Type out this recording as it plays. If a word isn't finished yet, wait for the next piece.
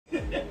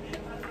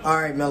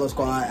Alright, Mellow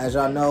Squad, as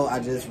y'all know, I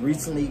just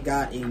recently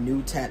got a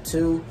new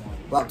tattoo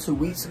about 2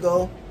 weeks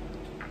ago.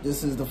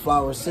 This is the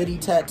Flower City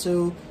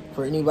tattoo.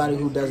 For anybody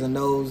who doesn't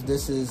know,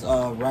 this is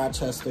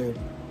Rochester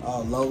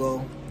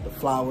logo, the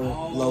flower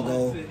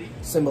logo,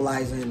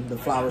 symbolizing the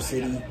Flower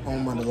City,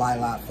 home of the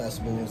Lilac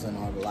festivals and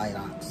all the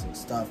lilacs and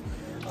stuff.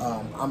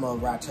 I'm a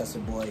Rochester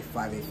boy,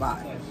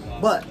 585.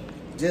 But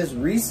just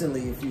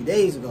recently, a few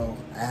days ago,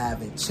 I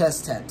have a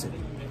chest tattoo.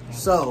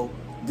 So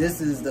this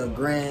is the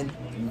grand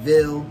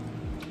reveal.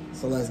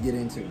 So let's get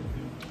into it.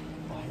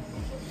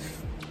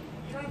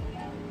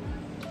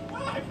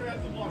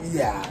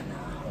 Yeah,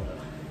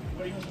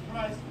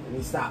 nah. Let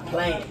me stop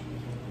playing.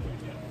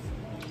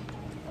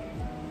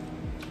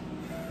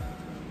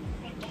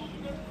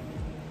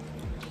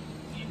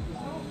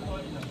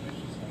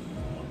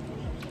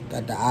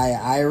 Got the eye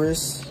of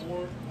Iris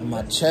on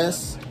my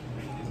chest.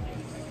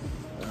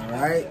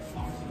 Alright,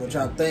 what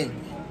y'all think?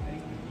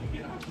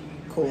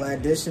 Cool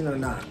addition or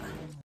not?